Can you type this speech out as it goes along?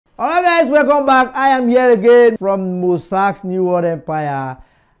Alright guys, welcome back. I am here again from MOSAX New World Empire.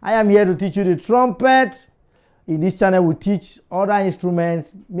 I am here to teach you the trumpet. In this channel we teach other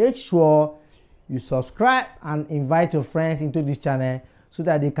instruments. Make sure you subscribe and invite your friends into this channel so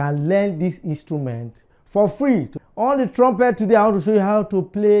that they can learn this instrument for free. On the trumpet today, I want to show you how to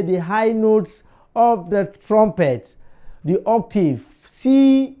play the high notes of the trumpet. The octave,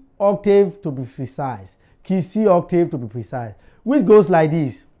 C octave to be precise. Key C octave to be precise. Which goes like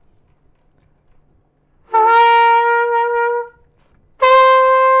this.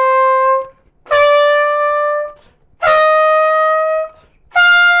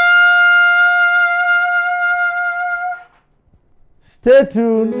 Stay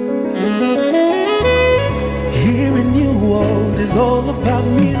tuned. Here in New World is all about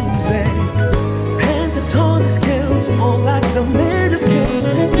music. Pentatonic scales, more like the major scales.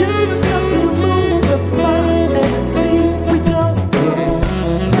 You just have to remove the fun and T. We go with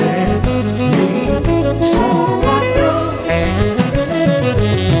me, so I go.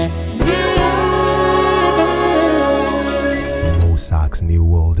 MOSAX New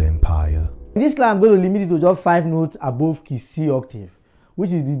World Empire. In this class, I'm going to limit it to just 5 notes above key C octave,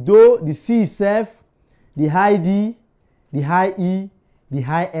 which is the Do, the C itself, the high D, the high E, the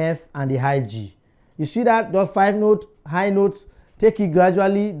high F, and the high G. You see that? Just 5 notes, high notes. Take it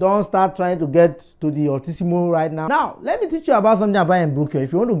gradually. Don't start trying to get to the Altissimo right now. Now, let me teach you about something about embouchure.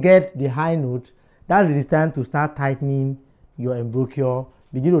 If you want to get the high note, that is the time to start tightening your embouchure.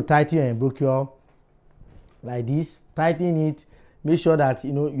 Begin to tighten your embouchure like this. Tighten it. Make sure that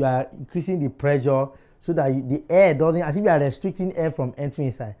you are increasing the pressure so that the air doesn't, I think we are restricting air from entering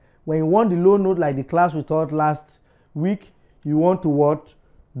inside. When you want the low note, like the class we taught last week, you want to what?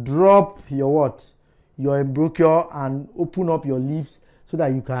 Drop your what? Your embouchure and open up your lips so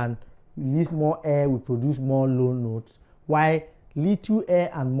that you can release more air, will produce more low notes, while little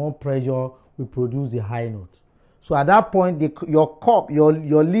air and more pressure will produce the high note. So at that point, your cup, your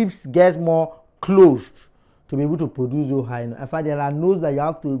lips get more closed to be able to produce those high notes. In fact, there are notes that you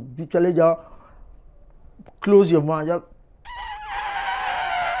have to literally just close your mouth. Just.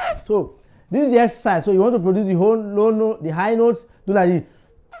 So this is the exercise. So you want to produce the whole low note, the high notes, do like this.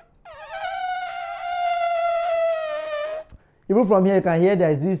 Even from here, you can hear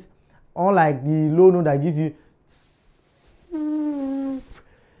there is this, unlike the low note that gives you.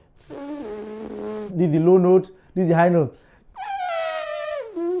 This is the low note, this is the high note.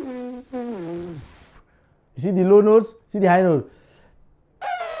 You see the low notes, see the high note.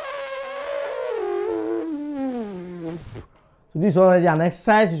 So this is already an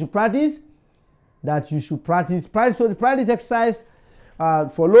exercise you should practice. So the practice exercise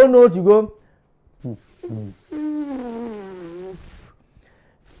for low notes, you go.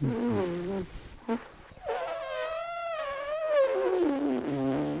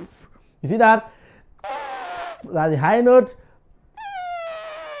 You see that? That's the high note.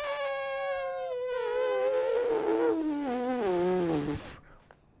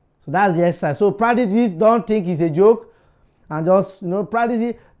 So that's the exercise. So practice this. Don't think it's a joke, and just practice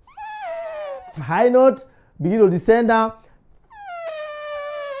it. High note, begin to descend down.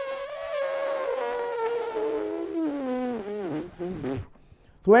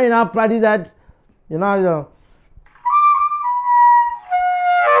 So when you now practice that, you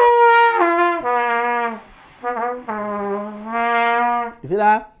see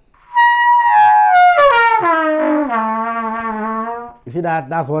that? You see that?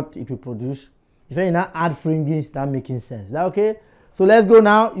 That's what it will produce. You say you now add fringing, start making sense. Is that okay? So let's go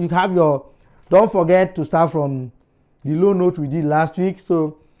now. You have your. Don't forget to start from the low note we did last week.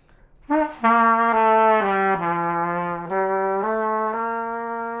 So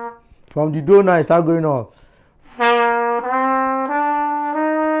from the Do now, it start going on.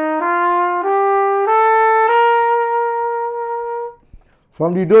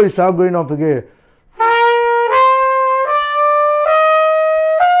 From the Do, it start going up again.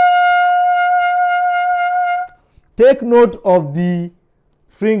 Take note of the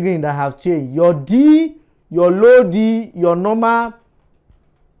fingering that have changed. Your D, your low D, your normal,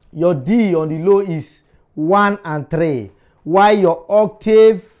 your D on the low is 1 and 3, while your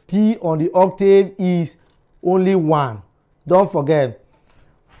octave D on the octave is only 1. Don't forget.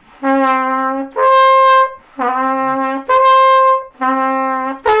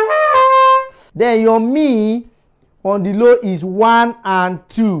 Then your Mi on the low is 1 and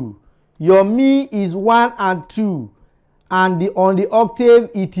 2. Your Mi is 1 and 2, and on the octave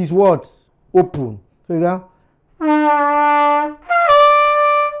it is what? Open. So you go.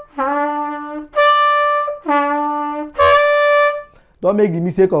 Don't make the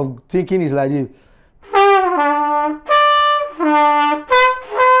mistake of thinking it's like this.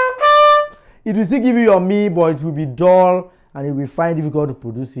 it will still give you your Mi, but it will be dull and it will find difficult to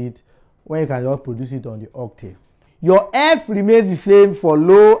produce it when you can just produce it on the octave. Your F remains the same for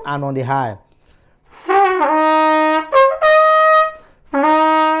low and on the high.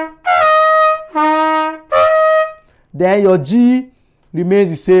 Then your G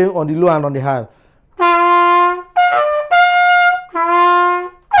remains the same on the low and on the high.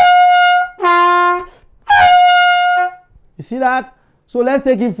 You see that? So let's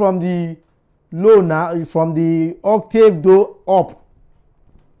take it from the low now, from the octave Do up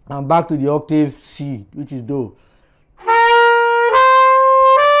and back to the octave C, which is Do.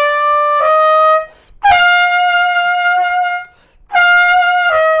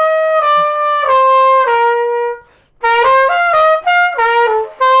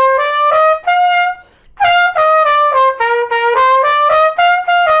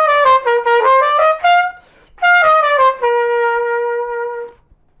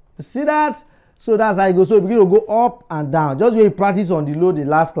 See that? So that's how it goes. So you begin to go up and down. Just when you practice on the low the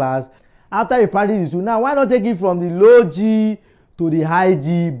last class. After you practice this, now why not take it from the low G to the high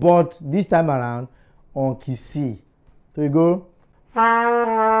G, but this time around on key C. So you go.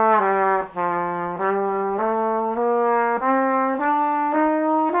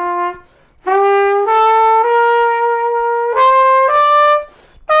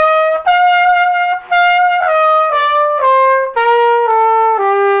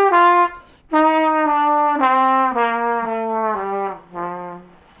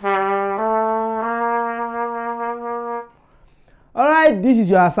 This is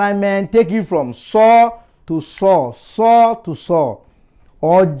your assignment. Take it from saw to saw, saw to saw,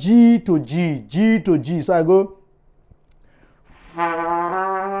 or G to G, G to G. So I go.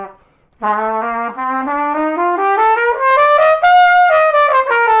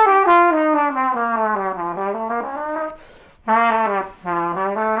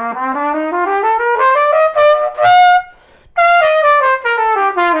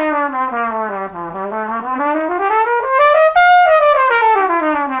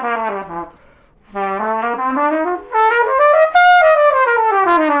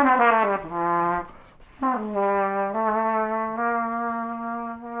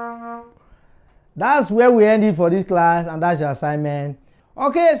 That's where we end it for this class, and that's your assignment.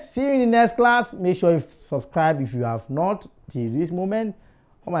 Okay, see you in the next class. Make sure you subscribe if you have not till this moment.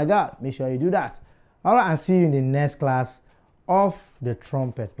 Oh my God, make sure you do that. All right, and see you in the next class of the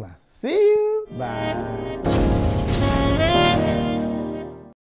trumpet class. See you. Bye.